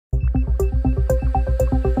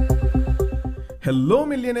Hello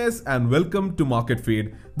millionaires and welcome to Market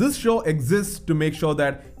Feed. This show exists to make sure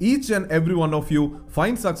that each and every one of you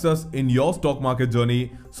find success in your stock market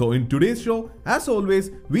journey. So in today's show, as always,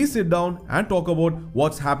 we sit down and talk about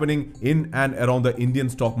what's happening in and around the Indian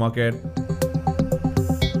stock market.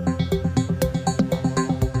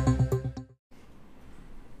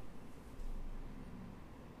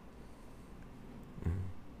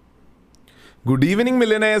 Good evening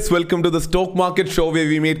millionaires, welcome to the stock market show where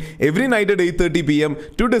we meet every night at 8:30 p.m.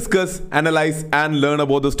 to discuss, analyze and learn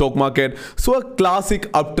about the stock market. So a classic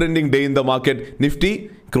uptrending day in the market.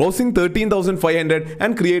 Nifty crossing 13,500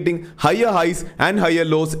 and creating higher highs and higher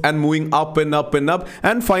lows and moving up and up and up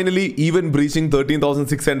and finally even breaching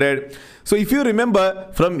 13,600. So if you remember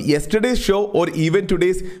from yesterday's show or even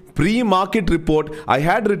today's pre-market report, I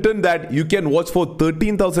had written that you can watch for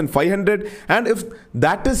 13,500 and if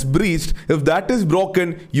that is breached, if that is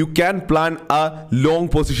broken, you can plan a long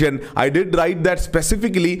position. I did write that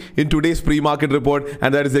specifically in today's pre-market report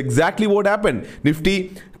and that is exactly what happened.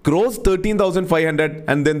 Nifty crossed 13,500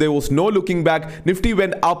 and then there was no looking back. Nifty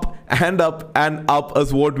went up and up and up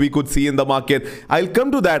as what we could see in the market. I'll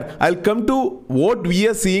come to that. I'll come to what we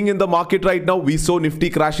are seeing in the market right now. We saw Nifty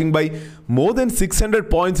crashing by more than 600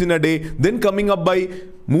 points in a day, then moving up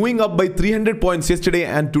by 300 points yesterday,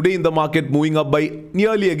 and today in the market moving up by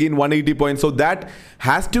nearly again 180 points. So that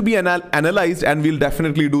has to be analyzed and we'll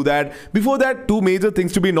definitely do that. Before that, two major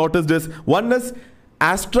things to be noticed is one is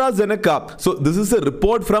AstraZeneca. So this is a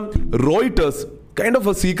report from Reuters, kind of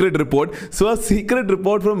a secret report. So a secret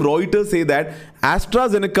report from Reuters say that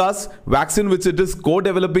AstraZeneca's vaccine, which it is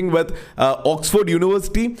co-developing with Oxford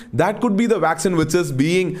University, that could be the vaccine which is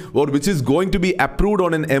going to be approved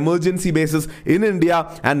on an emergency basis in India,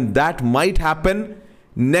 and that might happen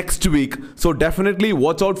next week. So definitely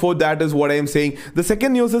watch out for that is what I am saying. The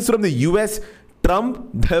second news is from the US.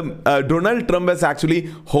 Donald Trump has actually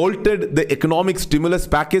halted the economic stimulus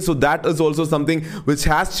package. So that is also something which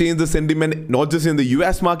has changed the sentiment, not just in the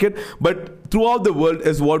US market, but throughout the world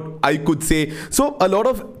is what I could say. So a lot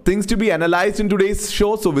of things to be analyzed in today's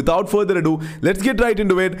show. So without further ado, let's get right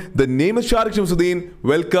into it. The name is Sharik Shamsuddin.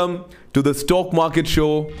 Welcome to the stock market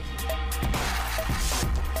show.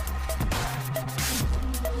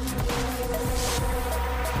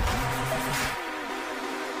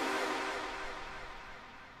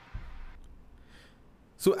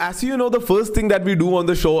 So as you know, the first thing that we do on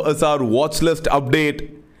the show is our watch list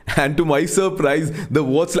update. And to my surprise, our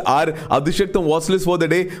Adishaktam watch list for the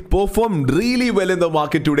day performed really well in the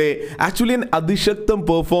market today. Actually, an Adishaktam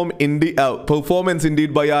performance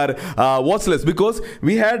indeed by our watch list, because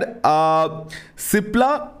we had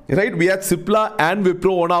Cipla, right? We had Cipla and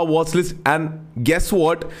Wipro on our watch list, and guess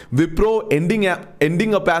what? Wipro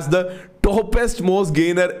ending up as the toppest most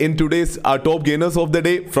gainer in today's top gainers of the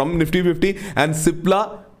day from Nifty 50, and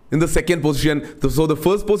Cipla in the second position. So the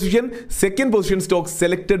first position, second position stocks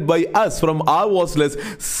selected by us from our watch list.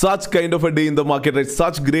 Such kind of a day in the market, right?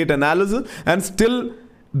 Such great analysis, and still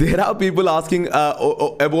there are people asking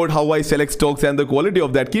about how I select stocks and the quality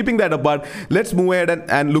of that. Keeping that apart, let's move ahead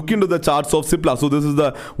and look into the charts of Cipla. So this is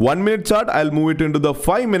the 1 minute chart. I'll move it into the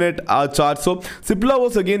 5 minute chart. So Cipla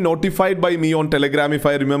was again notified by me on Telegram, if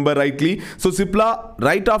I remember rightly. So Cipla,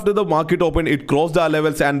 right after the market opened, it crossed our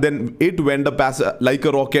levels and then it went up as like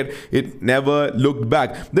a rocket. It never looked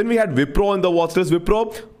back. Then we had Wipro on the watch list.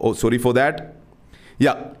 Wipro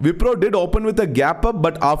did open with a gap up,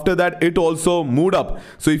 but after that it also moved up.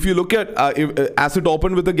 So if you look at as it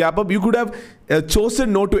opened with a gap up, you could have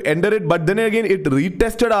chosen not to enter it, but then again it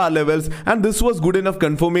retested our levels and this was good enough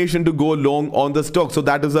confirmation to go long on the stock. So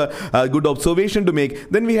that is a good observation to make.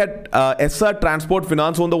 Then we had SR Transport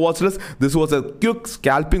Finance on the watch list. This was a quick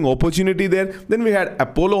scalping opportunity there. Then we had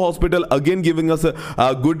Apollo Hospital again giving us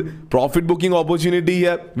a good profit booking opportunity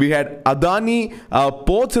here. We had Adani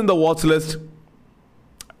Ports in the watch list.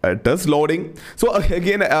 It is loading. So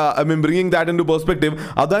again, I'm bringing that into perspective.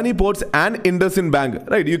 Adani Ports and IndusInd Bank,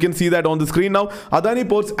 right? You can see that on the screen now. Adani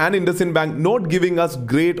Ports and IndusInd Bank not giving us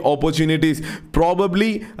great opportunities.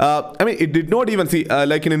 Probably, it did not even see,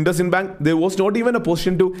 like in IndusInd Bank, there was not even a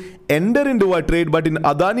position to enter into a trade. But in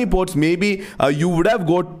Adani Ports, maybe you would have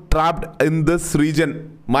got trapped in this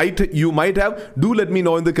region. You might have. Do let me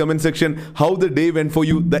know in the comment section how the day went for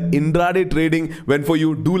you, the intraday trading went for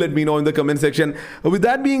you. Do let me know in the comment section. With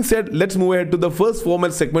that being said, let's move ahead to the first formal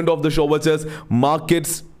segment of the show, which is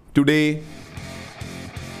markets today.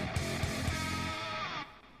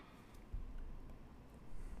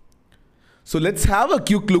 So let's have a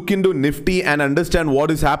quick look into Nifty and understand what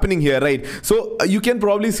is happening here, right? So you can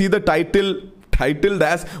probably see the title titled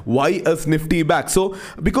as why is Nifty back. So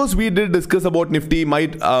because we did discuss about Nifty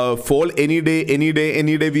might fall any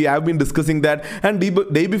day. We have been discussing that, and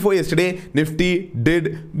day before yesterday Nifty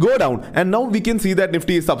did go down, and now we can see that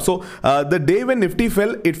Nifty is up. So the day when Nifty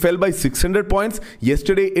fell, it fell by 600 points.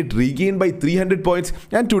 Yesterday it regained by 300 points,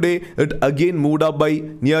 and today it again moved up by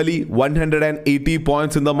nearly 180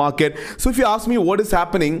 points in the market. So if you ask me what is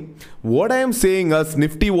happening, what I am saying is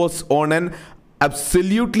Nifty was on an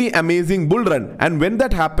absolutely amazing bull run, and when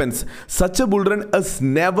that happens, such a bull run is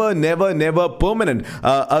never permanent.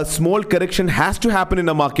 A small correction has to happen in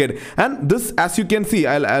the market, and this, as you can see,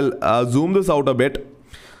 I'll zoom this out a bit.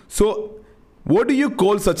 So what do you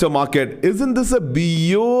call such a market? Isn't this a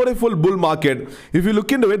beautiful bull market? If you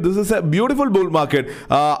look into it, this is a beautiful bull market.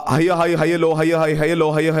 Higher high, higher low, higher high, higher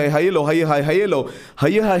low, higher high, higher low, higher high, higher low,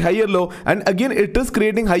 higher high, higher low, and again it is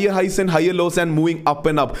creating higher highs and higher lows and moving up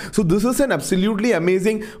and up. So this is an absolutely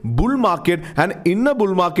amazing bull market, and in a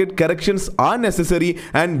bull market, corrections are necessary,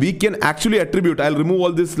 and we can actually attribute. I'll remove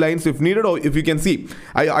all these lines if needed, or if you can see.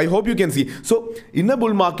 I hope you can see. So in a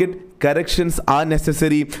bull market, corrections are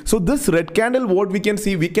necessary. So this red candle, what we can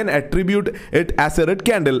see, we can attribute it as a red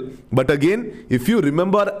candle. But again, if you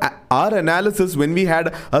remember our analysis when we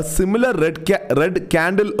had a similar red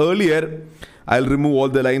candle earlier, I'll remove all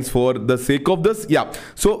the lines for the sake of this. Yeah,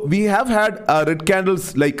 so we have had red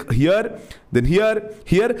candles like here, then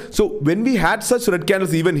here. So when we had such red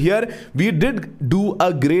candles even here, we did do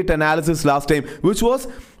a great analysis last time, which was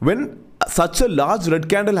when such a large red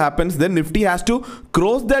candle happens, then Nifty has to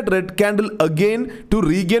cross that red candle again to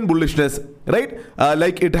regain bullishness, right?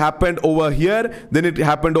 Like it happened over here, then it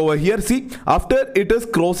happened over here. See, after it is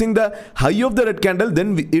crossing the high of the red candle,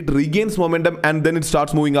 then it regains momentum, and then it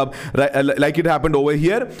starts moving up, right? Like it happened over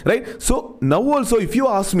here, right? So now also, if you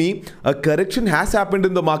ask me, a correction has happened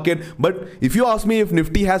in the market, but if you ask me if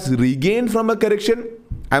Nifty has regained from a correction,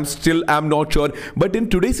 I'm not sure. But in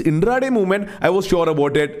today's intraday movement, I was sure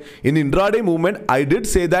about it. In intraday movement, I did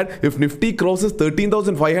say that if Nifty crosses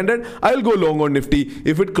 13,500, I'll go long on Nifty.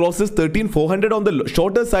 If it crosses 13,400 on the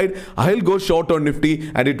shorter side, I'll go short on Nifty.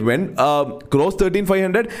 And it went crossed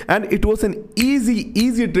 13,500, and it was an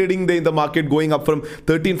easy trading day in the market, going up from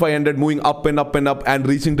 13,500, moving up and up and up, and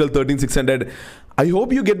reaching till 13,600. I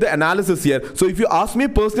hope you get the analysis here. So if you ask me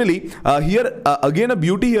personally, here again, a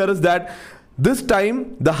beauty here is that this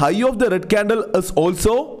time the high of the red candle is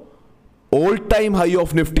also all-time high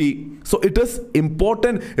of Nifty. So it is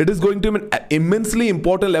important. It is going to be an immensely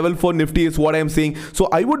important level for Nifty is what I am saying. So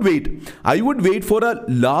I would wait for a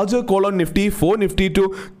larger call on Nifty, for Nifty to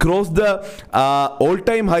cross the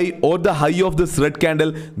all-time high or the high of this red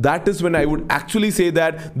candle. That is when I would actually say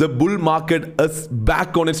that the bull market is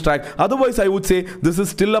back on its track. Otherwise, I would say this is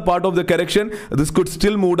still a part of the correction. This could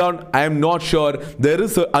still move down. I am not sure. There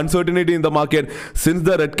is uncertainty in the market. Since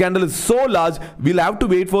the red candle is so large, we'll have to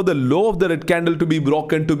wait for the low of the red candle to be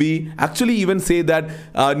broken, to be actually even say that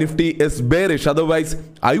Nifty is bearish. Otherwise,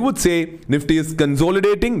 I would say Nifty is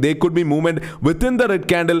consolidating. There could be movement within the red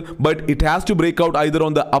candle, but it has to break out either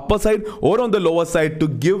on the upper side or on the lower side to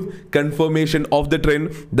give confirmation of the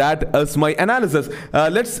trend. That is my analysis.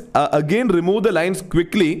 Let's again remove the lines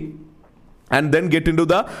quickly and then get into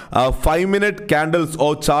the 5-minute candles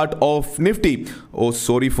or chart of Nifty. Oh,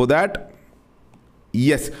 sorry for that.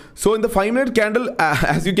 Yes, so in the 5-minute candle,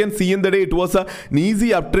 as you can see in the day, it was an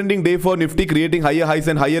easy uptrending day for Nifty, creating higher highs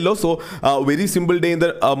and higher lows. So very simple day in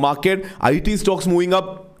the market. IT stocks moving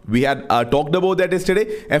up. We had talked about that yesterday.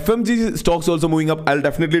 FMG stocks also moving up. I'll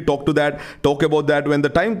definitely talk about that when the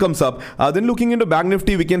time comes up. Then looking into Bank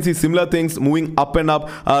Nifty, we can see similar things moving up and up.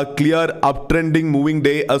 Clear uptrending moving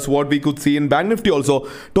day as what we could see in Bank Nifty also.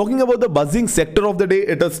 Talking about the buzzing sector of the day,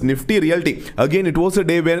 it is Nifty Realty. Again, it was a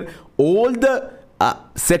day where all the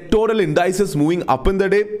sectoral indices moving up in the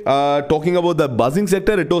day. Talking about the buzzing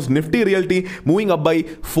sector, it was Nifty Realty moving up by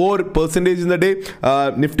 4% in the day.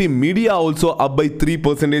 Nifty Media also up by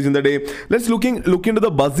 3% in the day. Let's look into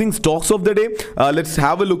the buzzing stocks of the day. Let's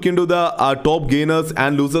have a look into the top gainers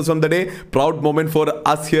and losers from the day. Proud moment for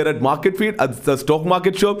us here at Market Feed, at the Stock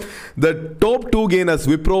Market Show. The top two gainers,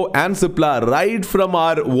 Wipro and Cipla, right from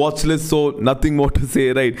our watch list. So nothing more to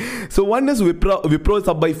say, right? So one is Wipro. Wipro is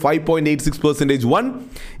up by 5.86%. One,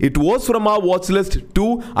 it was from our watch list.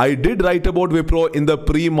 Two, I did write about Wipro in the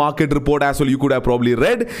pre-market report as well. You could have probably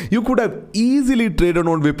read. You could have easily traded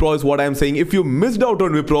on Wipro is what I am saying. If you missed out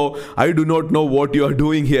on Wipro, I do not know what you are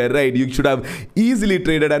doing here, right? You should have easily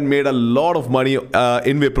traded and made a lot of money in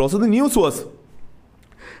Wipro. So the news was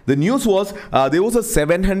The news was there was a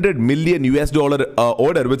 700 million US dollar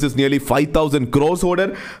order, which is nearly 5,000 crores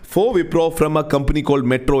order for Wipro from a company called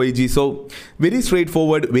Metro AG. So very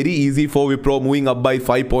straightforward, very easy for Wipro, moving up by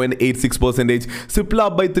 5.86%, Cipla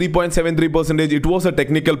up by 3.73%. It was a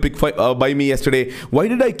technical pick by me yesterday. Why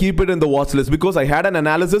did I keep it in the watch list? Because I had an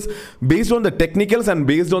analysis based on the technicals and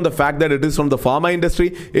based on the fact that it is from the pharma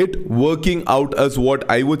industry, it working out as what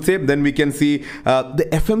I would say. Then we can see the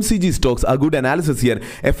FMCG stocks, a good analysis here.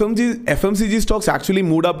 FMCG stocks actually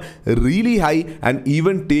moved up really high and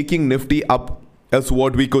even taking Nifty up as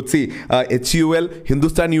what we could see. HUL,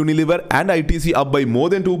 Hindustan Unilever and ITC up by more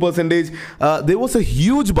than 2%. There was a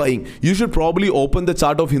huge buying. You should probably open the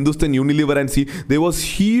chart of Hindustan Unilever and see there was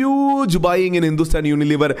huge buying in Hindustan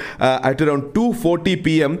Unilever at around 2:40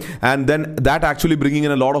 p.m. and then that actually bringing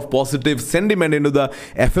in a lot of positive sentiment into the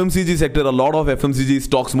FMCG sector. A lot of FMCG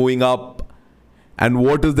stocks moving up. And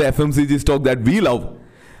what is the FMCG stock that we love?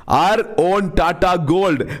 Our own Tata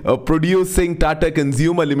Gold, producing Tata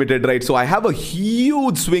Consumer Limited, right? So I have a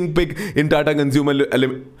huge swing pick in Tata Consumer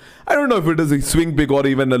Limited. I don't know if it is a swing pick or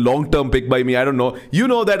even a long-term pick by me. I don't know. You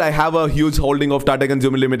know that I have a huge holding of Tata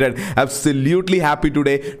Consumer Limited. Absolutely happy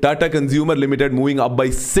today. Tata Consumer Limited moving up by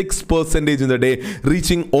 6% in the day,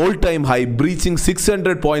 reaching all-time high, breaching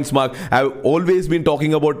 600 points mark. I've always been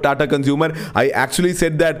talking about Tata Consumer. I actually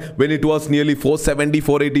said that when it was nearly 470,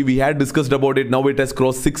 480, we had discussed about it. Now it has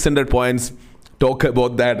crossed 600 points. Talk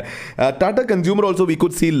about that. Tata Consumer also we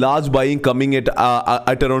could see large buying coming at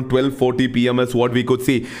around 12:40 p.m. is what we could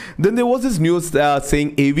see. Then there was this news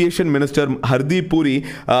saying Aviation Minister Hardeep Puri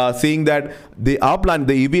saying that the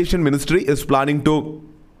Aviation Ministry is planning to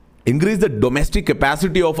increase the domestic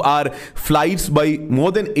capacity of our flights by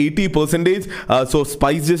more than 80%. So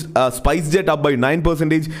SpiceJet up by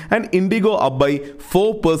 9% and Indigo up by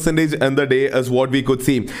 4% in the day is what we could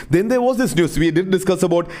see. Then there was this news we did discuss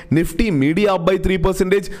about Nifty Media up by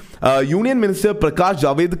 3%. Union Minister Prakash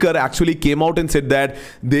Javadekar actually came out and said that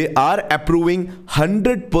they are approving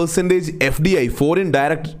 100% FDI, foreign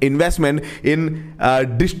direct investment in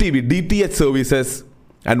Dish TV, DTH services.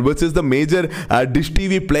 And which is the major Dish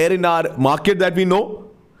TV player in our market that we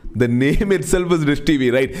know? The name itself is Dish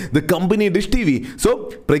TV, right? The company Dish TV.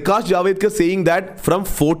 So Prakash Javadekar saying that from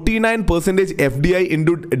 49% FDI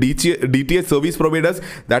into DTH service providers,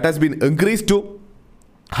 that has been increased to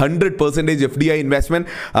 100% FDI investment.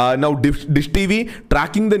 Now Dish TV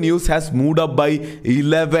tracking the news has moved up by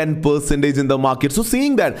 11% in the market. So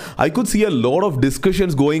seeing that, I could see a lot of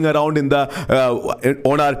discussions going around in the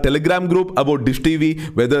on our Telegram group about Dish TV,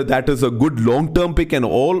 whether that is a good long-term pick and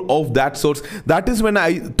all of that sorts. That is when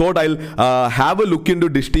I thought I'll have a look into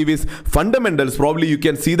Dish TV's fundamentals. Probably you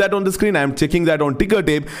can see that on the screen. I'm checking that on ticker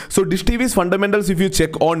tape. So Dish TV's fundamentals, if you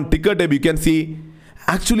check on ticker tape, you can see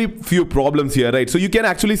actually few problems here, right? So you can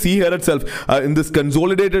actually see here itself in this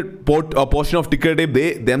consolidated portion of ticker tape,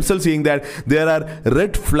 they themselves saying that there are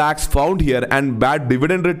red flags found here and bad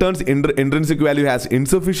dividend returns, intrinsic value has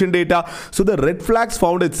insufficient data. So the red flags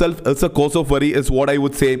found itself is a cause of worry is what I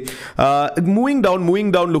would say. Moving down,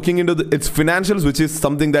 looking into its financials, which is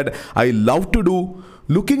something that I love to do.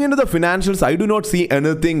 Looking into the financials, I do not see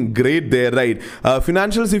anything great there, right?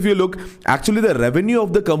 Financials, if you look, actually the revenue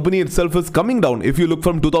of the company itself is coming down. If you look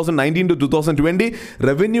from 2019 to 2020,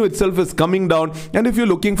 revenue itself is coming down. And if you're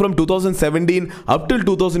looking from 2017 up till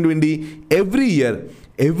 2020, every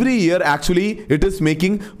year actually it is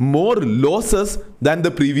making more losses than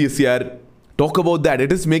the previous year. Talk about that.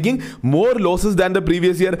 It is making more losses than the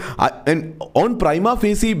previous year. And on prima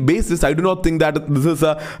facie basis, I do not think that this is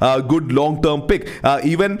a good long-term pick.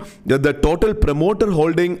 Even the total promoter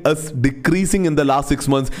holding is decreasing in the last 6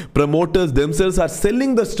 months. Promoters themselves are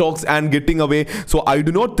selling the stocks and getting away. So I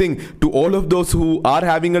do not think, to all of those who are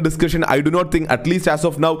having a discussion, I do not think, at least as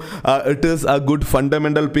of now, it is a good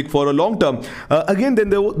fundamental pick for a long term. Again,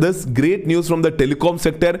 then there was this great news from the telecom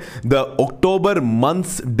sector. The October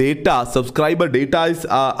month's data, subscriber data is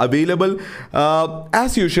available.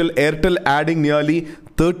 As usual, Airtel adding nearly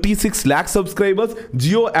 36 lakh subscribers,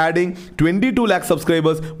 Jio adding 22 lakh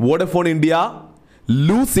subscribers, Vodafone India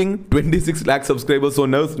losing 26 lakh subscribers. So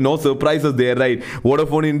no surprises there, right?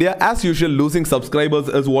 Vodafone India, as usual, losing subscribers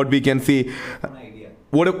is what we can see.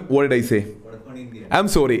 What did I say? Vodafone India. I'm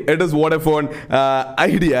sorry, it is Vodafone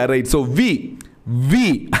Idea, right? So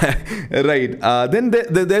right. Then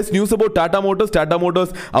there's news about Tata Motors. Tata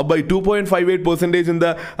Motors up by 2.58% in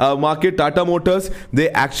the market. Tata Motors, they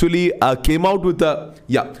actually came out with a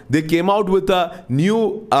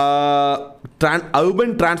new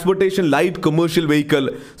urban transportation light commercial vehicle.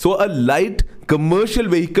 So a light commercial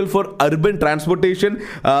vehicle for urban transportation.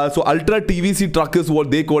 So Ultra TVC truck is what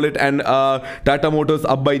they call it, and Tata Motors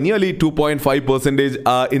up by nearly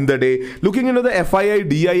 2.5% in the day. Looking into the FII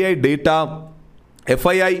DII data,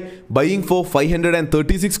 FII buying for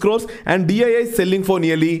 536 crores and DII selling for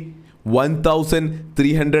nearly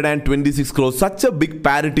 1,326 crores. Such a big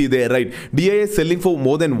parity there, right? DII is selling for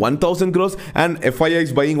more than 1,000 crores and FII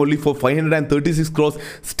is buying only for 536 crores.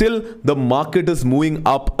 Still, the market is moving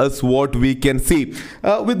up as what we can see.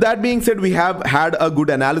 With that being said, we have had a good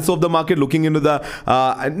analysis of the market. Looking into the,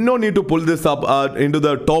 no need to pull this up into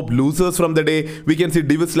the top losers from the day. We can see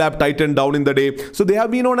Divis Lab tightened down in the day. So they have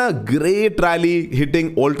been on a great rally,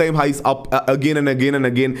 hitting all-time highs up again and again and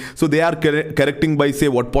again. So they are correcting by, say,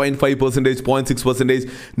 what, 0.5%, 0.6%.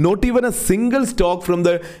 Not even a single stock from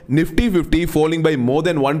the Nifty 50 falling by more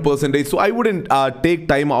than 1%. So I wouldn't take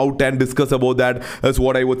time out and discuss about that, is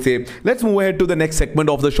what I would say. Let's move ahead to the next segment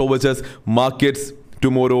of the show, which is markets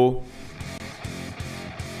tomorrow.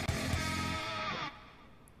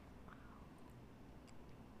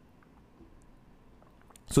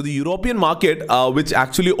 So the European market, which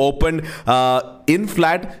actually opened in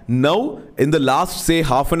flat, now in the last, say,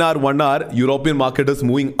 half an hour, 1 hour, European market is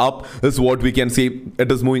moving up, is what we can see. It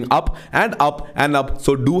is moving up and up and up.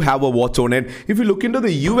 So do have a watch on it. If you look into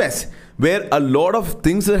the US, where a lot of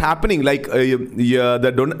things are happening, like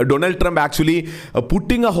Donald Trump actually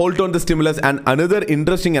putting a halt on the stimulus, and another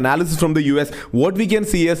interesting analysis from the US, what we can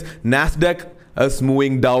see is Nasdaq is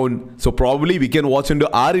moving down. So probably we can watch into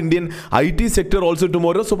our Indian IT sector also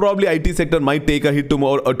tomorrow. So probably IT sector might take a hit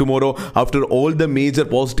tomorrow after all the major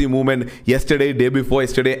positive movement yesterday, day before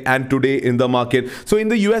yesterday, and today in the market. So in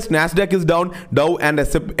the US, Nasdaq is down, Dow and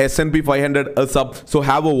S&P 500 is up. So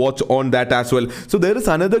have a watch on that as well. So there is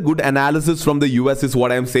another good analysis from the US, is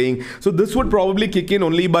what I'm saying. So this would probably kick in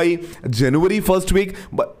only by January first week,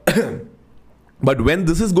 but when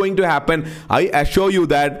this is going to happen, I assure you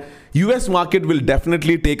that US market will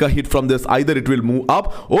definitely take a hit from this. Either it will move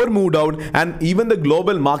up or move down, and even the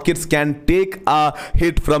global markets can take a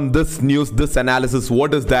hit from this news, this analysis.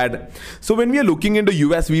 What is that? So when we are looking into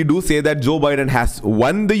US, we do say that Joe Biden has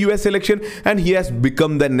won the US election and he has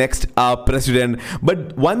become the next president.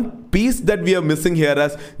 But one piece that we are missing here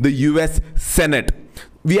is the US Senate.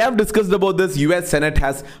 We have discussed about this. US Senate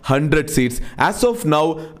has 100 seats. As of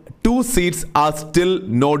now, 2 seats are still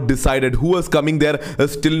not decided. Who is coming there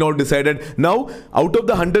is still not decided. Now, out of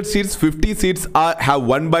the 100 seats, 50 seats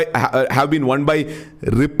have been won by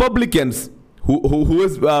Republicans. Who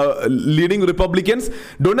is leading Republicans?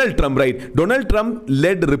 Donald Trump, right? Donald Trump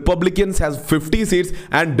led Republicans has 50 seats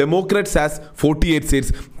and Democrats has 48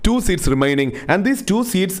 seats. 2 seats remaining, and these 2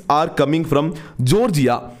 seats are coming from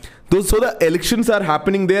Georgia. So the elections are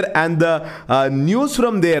happening there, and the news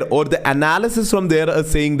from there, or the analysis from there, is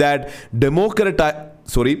saying that Democrats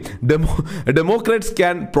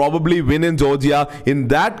can probably win in Georgia. In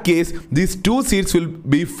that case, these 2 seats will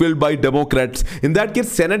be filled by Democrats. In that case,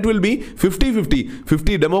 Senate will be 50-50,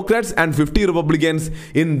 50 Democrats and 50 Republicans.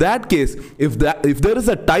 In that case, if there is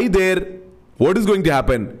a tie there, what is going to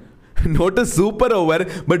happen? Not a super over,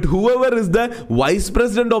 but whoever is the vice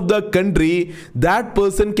president of the country, that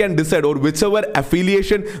person can decide, or whichever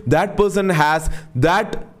affiliation that person has,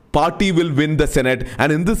 that party will win the Senate.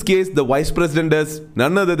 And in this case, the vice president is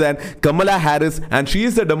none other than Kamala Harris, and she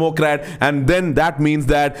is a Democrat, and then that means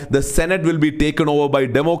that the Senate will be taken over by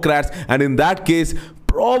Democrats, and in that case,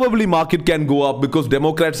 probably market can go up because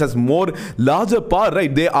Democrats has larger power,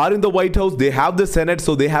 right? They are in the White House, they have the Senate,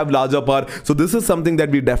 so they have larger power. So this is something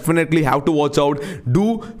that we definitely have to watch out.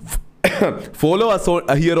 Do follow us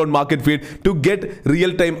here on Market Feed to get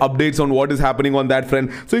real-time updates on what is happening on that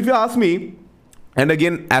front. So if you ask me, and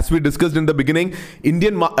again, as we discussed in the beginning,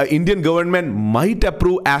 Indian government might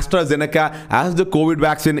approve AstraZeneca as the COVID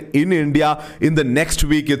vaccine in India in the next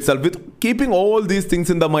week itself. With keeping all these things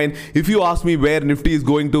in the mind, if you ask me where Nifty is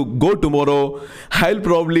going to go tomorrow, I'll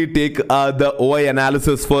probably take the OI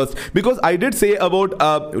analysis first, because I did say about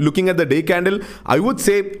looking at the day candle, I would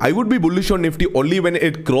say I would be bullish on Nifty only when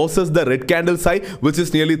it crosses the red candle side, which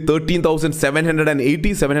is nearly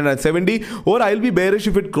 13,780, 770, or I'll be bearish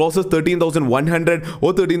if it crosses 13,100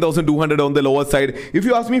 or 13,200 on the lower side. If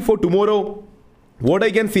you ask me for tomorrow, what I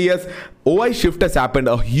can see is OI shift has happened.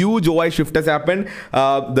 A huge OI shift has happened.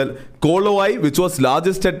 The call OI, which was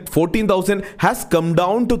largest at 14,000, has come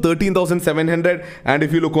down to 13,700. And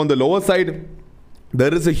if you look on the lower side,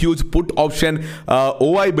 there is a huge put option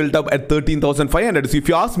OI built up at 13,500. So if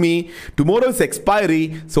you ask me, tomorrow is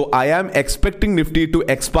expiry, so I am expecting Nifty to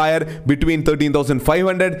expire between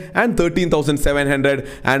 13,500 and 13,700,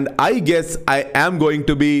 and I guess I am going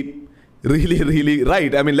to be really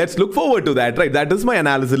right. I mean, let's look forward to that, right? That is my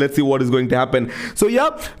analysis. Let's see what is going to happen. So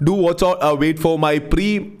yeah, do watch out, wait for my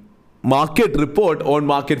market report on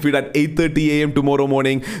market feed at 8:30 a.m. tomorrow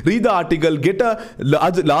morning. Read the article, get a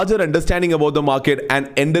larger understanding about the market, and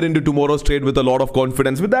enter into tomorrow's trade with a lot of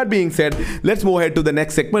confidence. With that being said, let's move ahead to the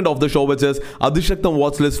next segment of the show, which is Adhishaktam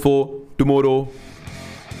watch list for tomorrow.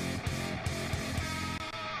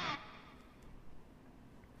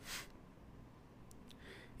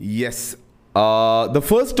 Yes. The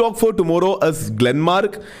first stock for tomorrow is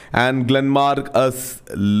Glenmark, and Glenmark is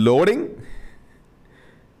loading.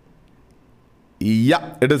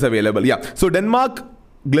 Yeah, it is available. Yeah. So Glenmark,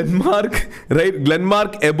 right?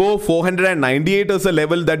 Glenmark above 498 is a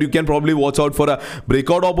level that you can probably watch out for a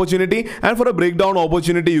breakout opportunity, and for a breakdown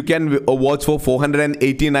opportunity you can watch for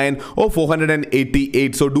 489 or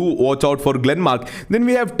 488. So do watch out for Glenmark. Then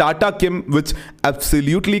we have Tata Chem, which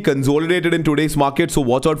absolutely consolidated in today's market, so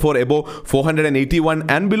watch out for above 481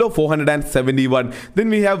 and below 471. Then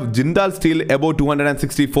we have Jindal Steel above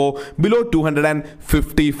 264, below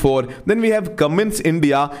 254. Then we have Cummins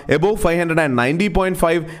India above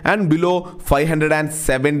 590.5 and below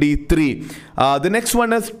 573. The next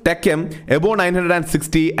one is Techem above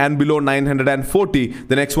 960 and below 940.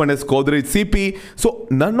 The next one is Godrej CP. So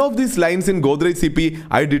none of these lines in Godrej CP,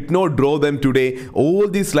 I did not draw them today. All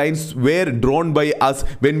these lines were drawn by us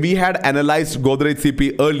when we had analyzed Godrej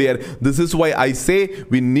CP earlier. This is why I say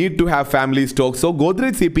we need to have family stocks. So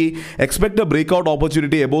Godrej CP, expect a breakout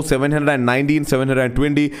opportunity above 719,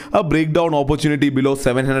 720, a breakdown opportunity below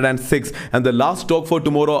 706. And the last stock for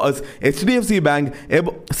tomorrow is HDFC Bank.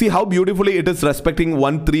 See how beautifully it is respecting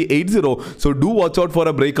 1380. So do watch out for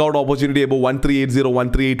a breakout opportunity above 1380,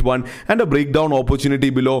 1381, and a breakdown opportunity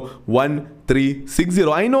below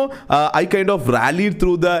 1360. I know I kind of rallied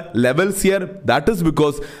through the levels here. That is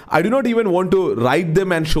because I do not even want to write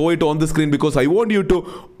them and show it on the screen, because I want you to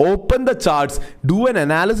open the charts, do an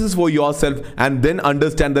analysis for yourself, and then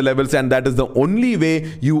understand the levels. And that is the only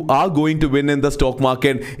way you are going to win in the stock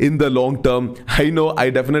market in the long term. I know I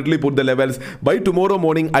definitely put the levels by tomorrow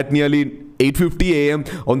morning at nearly 8:50 a.m.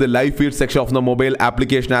 on the live feed section of the mobile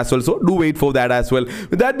application as well. So do wait for that as well.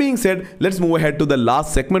 With that being said, let's move ahead to the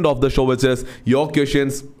last segment of the show, which is your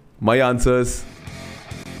questions, my answers.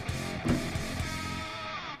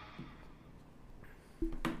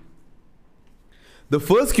 The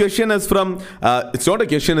first question is from, it's not a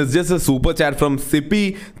question, it's just a super chat from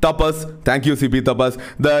Sippy Tapas. Thank you, Sippy Tapas.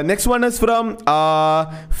 The next one is from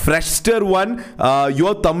Freshster1.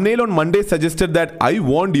 Your thumbnail on Monday suggested that I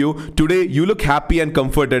warned you. Today, you look happy and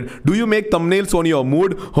comforted. Do you make thumbnails on your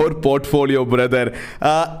mood or portfolio, brother?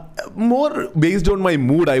 More based on my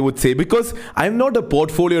mood, I would say, because I'm not a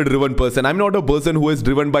portfolio driven person. I'm not a person who is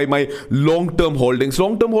driven by my long-term holdings.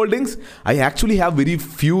 Long-term holdings, I actually have very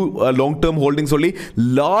few long-term holdings only.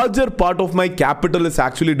 Larger part of my capital is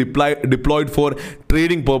actually deployed for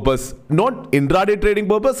trading purpose, not intraday trading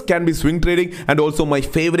purpose, can be swing trading, and also my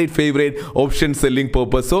favorite option selling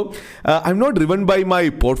purpose. So I'm not driven by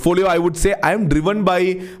my portfolio. I would say I'm driven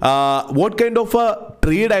by what kind of a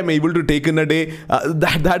trade I'm able to take in a day.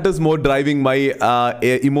 That is more driving my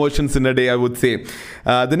emotions in a day, I would say.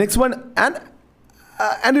 The next one, and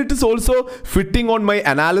it is also fitting on my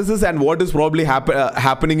analysis and what is probably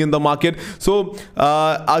happening in the market. So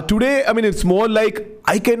today, I mean, it's more like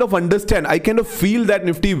I kind of understand, I kind of feel that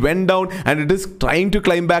Nifty went down and it is trying to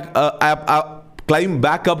climb back up,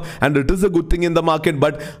 and it is a good thing in the market,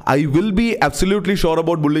 but I will be absolutely sure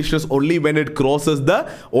about bullishness only when it crosses the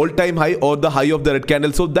all-time high or the high of the red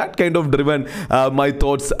candle. So that kind of driven my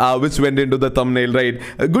thoughts, which went into the thumbnail, right?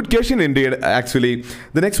 A good question indeed, actually.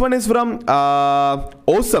 The next one is from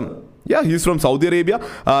Awesome. Yeah, he's from Saudi Arabia.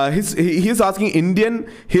 He is asking, Indian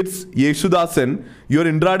hits Yeshudasan, your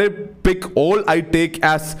intraday pick, all I take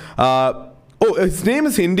as his name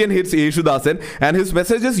is Indian Hits Yeshudasan, and his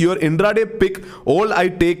message is, your intraday pick, all I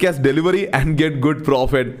take as delivery and get good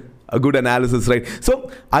profit. A good analysis, right? So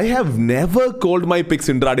I have never called my picks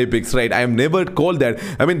intraday picks, right? I have never called that.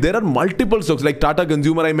 I mean, there are multiple stocks like Tata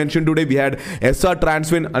Consumer I mentioned today. We had SR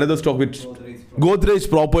Transfin, another stock which Godrej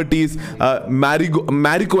Properties,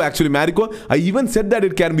 Marico. I even said that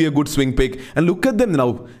it can be a good swing pick, and look at them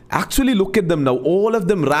now. Actually, look at them now. All of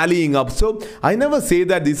them rallying up. So I never say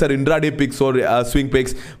that these are intraday picks or swing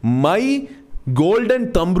picks. My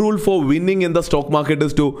golden thumb rule for winning in the stock market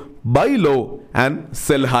is to buy low and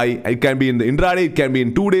sell high. It can be in the intraday, it can be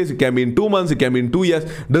in 2 days, it can be in 2 months, it can be in 2 years,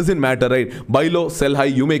 doesn't matter, right? Buy low, sell high,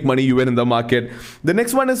 you make money, you win in the market. The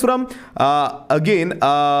next one is from again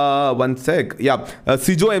one sec, yeah,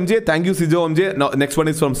 Sijo MJ. Thank you, Sijo MJ. Now next one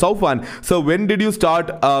is from Saufan. So when did you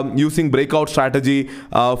start using breakout strategy?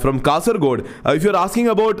 From Kasargod. If you're asking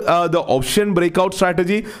about the option breakout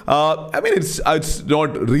strategy, I mean it's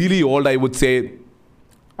not really old, I would say.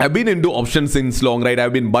 I've been into options since long, right?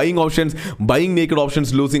 I've been buying options, buying naked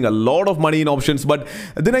options, losing a lot of money in options. But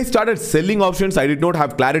then I started selling options. I did not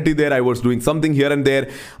have clarity there. I was doing something here and there.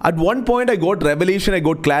 At one point, I got revelation. I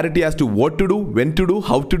got clarity as to what to do, when to do,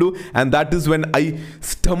 how to do. And that is when I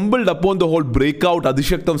stumbled upon the whole breakout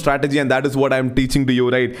Adishaktam strategy. And that is what I'm teaching to you,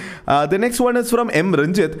 right? The next one is from M.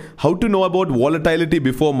 Ranjit. How to know about volatility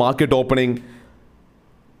before market opening?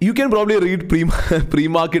 You can probably read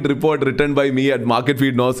pre-market report written by me at Market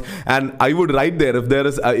Feed Knows, and I would write there if there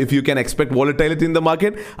is if you can expect volatility in the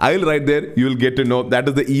market, I'll write there. You will get to know. That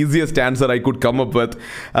is the easiest answer I could come up with.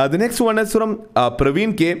 The next one is from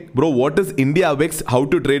Praveen K. Bro, what is India VIX? How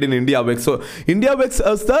to trade in India VIX? So India VIX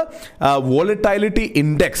is the volatility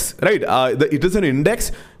index, right? It is an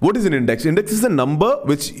index. What is an index? Index is a number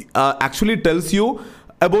which actually tells you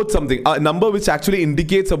about something, a number which actually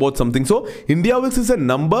indicates about something. So India VIX is a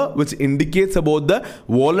number which indicates about the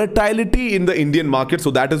volatility in the Indian market.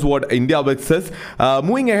 So that is what India VIX says.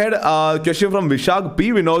 Moving ahead, question from Vishag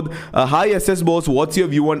P. Vinod. Hi SS boss, what's your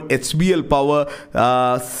view on HBL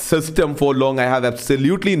power system for long? I have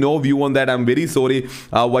absolutely no view on that. I'm very sorry,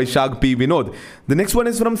 Vishag P. Vinod. The next one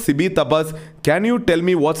is from Sibi Tapas. Can you tell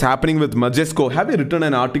me what's happening with Majesco? Have you written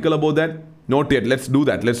an article about that? Not yet. Let's do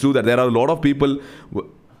that. Let's do that. There are a lot of people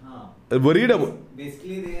worried about.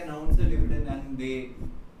 Basically, they announced a dividend and the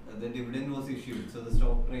dividend was issued. So the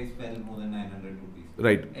stock price fell more than 900 rupees.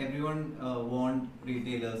 Right. Everyone warned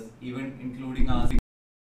retailers, even including us.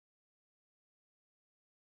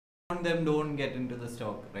 Them don't get into the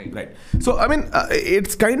stock, right? So I mean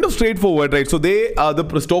it's kind of straightforward, right? So they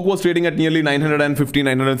the stock was trading at nearly 950,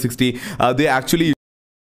 960. They actually,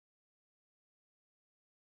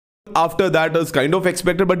 after that is kind of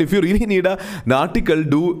expected, but if you really need an article,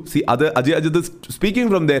 do see other Ajay is speaking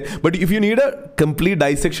from there. But if you need a complete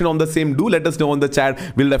dissection on the same, do let us know on the chat.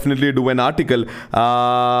 We'll definitely do an article.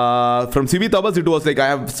 From CV Tabas, it was like I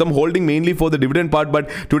have some holding mainly for the dividend part, but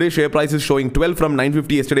today share price is showing 12 from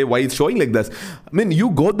 950 yesterday. Why it's showing like this? I mean,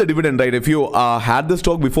 you got the dividend, right? If you had the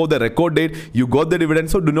stock before the record date, you got the dividend,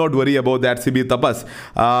 so do not worry about that, CV Tapas.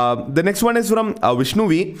 The next one is from Vishnu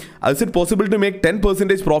V. Is it possible to make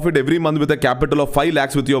 10% profit every month with a capital of 5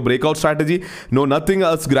 lakhs with your breakout strategy? No, nothing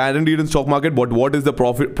else guaranteed in stock market, but what is the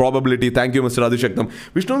profit probability? Thank you, Mr. Adishaktam.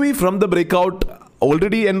 Vishnu, from the breakout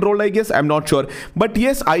already enrolled, I guess. I'm not sure, but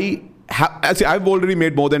yes, I've already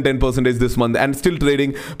made more than 10% this month and still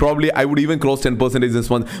trading. Probably I would even cross 10% this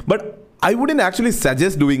month, but I wouldn't actually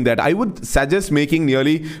suggest doing that. I would suggest making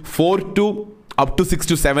nearly 4 to up to 6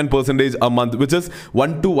 to 7% a month, which is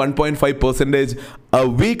 1 to 1.5% a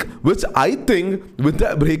week, which I think with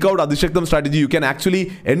the breakout Adishaktam strategy, you can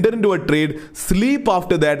actually enter into a trade, sleep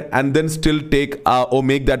after that, and then still take or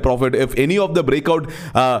make that profit. If any of the breakout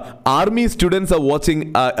army students are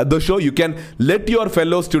watching the show, you can let your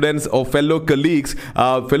fellow students or fellow colleagues,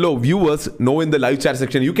 fellow viewers know in the live chat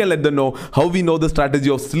section. You can let them know how we know the strategy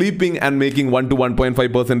of sleeping and making 1 to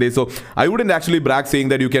 1.5%. So I wouldn't actually brag saying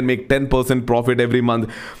that you can make 10% profit every month.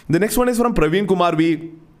 The next one is from Praveen Kumar V.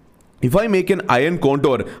 If I make an iron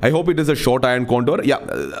contour, I hope it is a short iron contour. Yeah,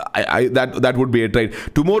 that would be it, right?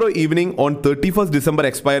 Tomorrow evening on 31st December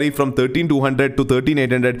expiry from 13,200 to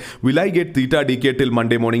 13,800, will I get theta DK till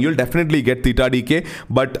Monday morning? You'll definitely get theta DK,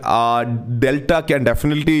 but Delta can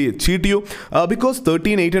definitely cheat you because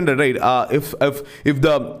 13,800, right? If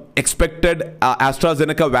the expected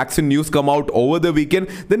AstraZeneca vaccine news come out over the weekend,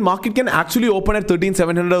 then market can actually open at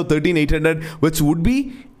 13,700 or 13,800, which would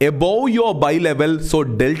be above your buy level. So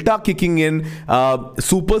Delta kicking in,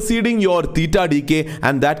 superseding your theta DK,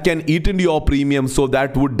 and that can eat into your premium. So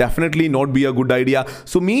that would definitely not be a good idea.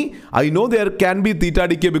 So I know there can be theta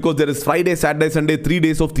DK because there is Friday, Saturday, Sunday, 3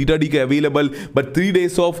 days of theta DK available, but 3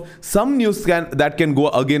 days of some news that can go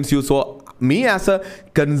against you. So me as a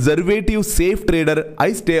conservative safe trader,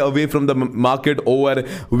 I stay away from the market over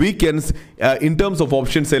weekends in terms of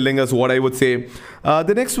option selling is what I would say.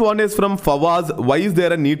 The next one is from Fawaz. Why is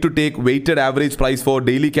there a need to take weighted average price for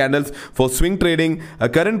daily candles for swing trading?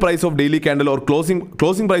 Current price of daily candle or closing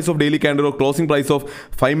price of daily candle or closing price of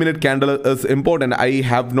 5-minute candle is important. I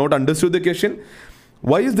have not understood the question.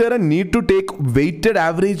 Why is there a need to take weighted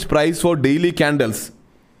average price for daily candles?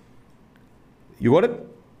 You got it?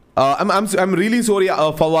 I'm really sorry,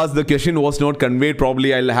 Fawaz. The question was not conveyed.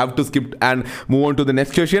 Probably I'll have to skip and move on to the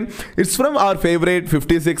next question. It's from our favorite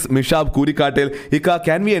 56 Mishab Kuri Kartel. Ika,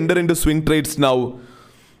 can we enter into swing trades now?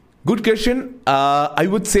 Good question. I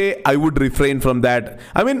would say I would refrain from that.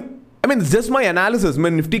 I mean, it's just my analysis. I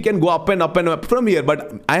mean, Nifty can go up and up and up from here,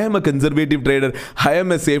 but I am a conservative trader. I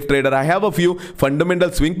am a safe trader. I have a few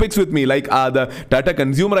fundamental swing picks with me, like the Tata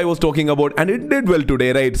Consumer I was talking about, and it did well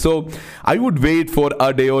today, right? So I would wait for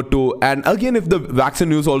a day or two. And again, if the vaccine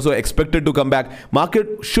news also expected to come back,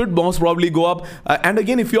 market should most probably go up. And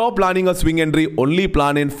again, if you're planning a swing entry, only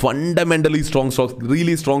plan in fundamentally strong stocks.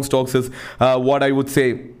 Really strong stocks is what I would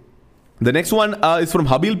say. The next one is from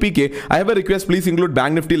Habil PK. I have a request, please include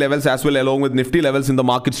Bank Nifty levels as well along with Nifty levels in the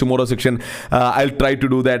markets tomorrow section. I'll try to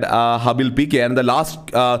do that, Habil PK. And the last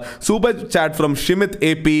super chat from Shimit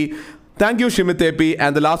AP. Thank you, Shimit AP.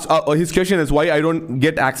 And the last, his question is why I don't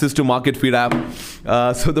get access to Market Feed app.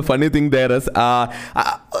 So the funny thing there is,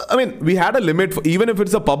 I mean, we had a limit, for, even if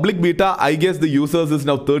it's a public beta, I guess the users is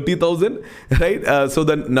now 30,000, right? So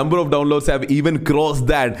the number of downloads have even crossed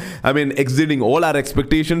that. I mean, exceeding all our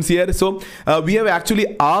expectations here. So we have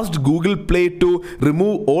actually asked Google Play to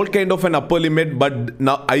remove all kind of an upper limit, but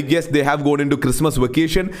now I guess they have gone into Christmas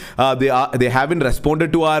vacation. They haven't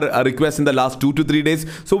responded to our request in the last 2 to 3 days.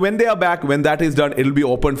 So when they are back, when that is done, it will be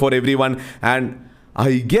open for everyone. And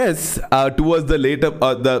I guess towards the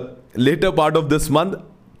later part of this month,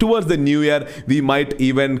 towards the new year, we might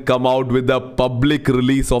even come out with the public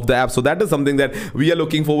release of the app. So that is something that we are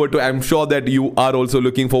looking forward to. I'm sure that you are also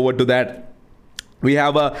looking forward to that. We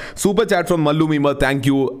have a super chat from Mallu Mima. Thank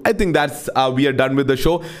you. I think that's we are done with the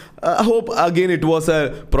show. I hope again it was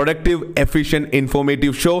a productive, efficient,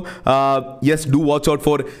 informative show. Yes, do watch out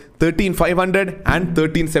for 13,500 and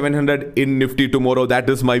 13,700 in Nifty tomorrow. That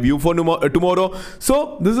is my view for tomorrow.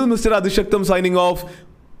 So this is Mr. Adishaktam signing off.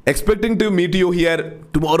 Expecting to meet you here.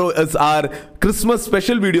 Tomorrow is our Christmas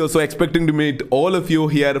special video. So expecting to meet all of you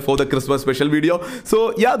here for the Christmas special video.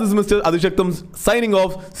 So yeah, this is Mr. Adishaktam signing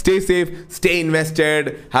off. Stay safe, stay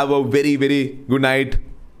invested. Have a very, very good night.